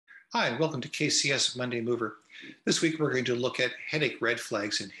Hi, and welcome to KCS Monday Mover. This week we're going to look at headache red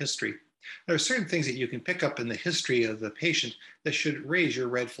flags in history. There are certain things that you can pick up in the history of the patient that should raise your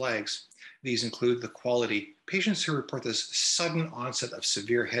red flags. These include the quality. Patients who report this sudden onset of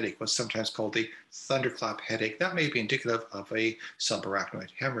severe headache, what's sometimes called the thunderclap headache, that may be indicative of a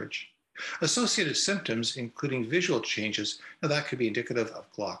subarachnoid hemorrhage. Associated symptoms, including visual changes, now that could be indicative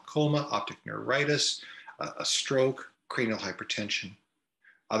of glaucoma, optic neuritis, a stroke, cranial hypertension.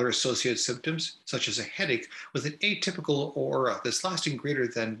 Other associated symptoms, such as a headache with an atypical aura that's lasting greater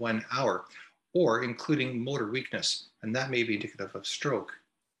than 1 hour, or including motor weakness, and that may be indicative of stroke.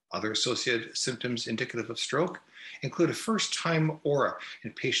 Other associated symptoms indicative of stroke include a first-time aura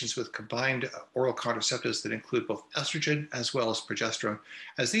in patients with combined oral contraceptives that include both estrogen as well as progesterone,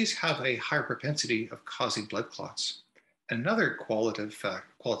 as these have a higher propensity of causing blood clots. Another qualitative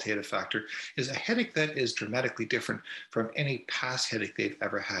factor is a headache that is dramatically different from any past headache they've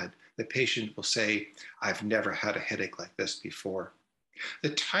ever had. The patient will say, I've never had a headache like this before.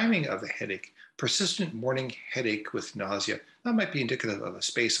 The timing of the headache, persistent morning headache with nausea, that might be indicative of a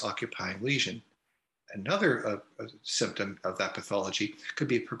space-occupying lesion. Another symptom of that pathology could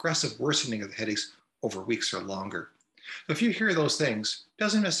be a progressive worsening of the headaches over weeks or longer. So if you hear those things, it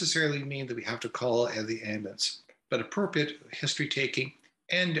doesn't necessarily mean that we have to call the ambulance, but appropriate history taking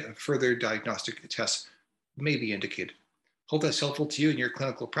and further diagnostic tests may be indicated. Hope that's helpful to you in your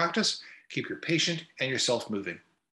clinical practice. Keep your patient and yourself moving.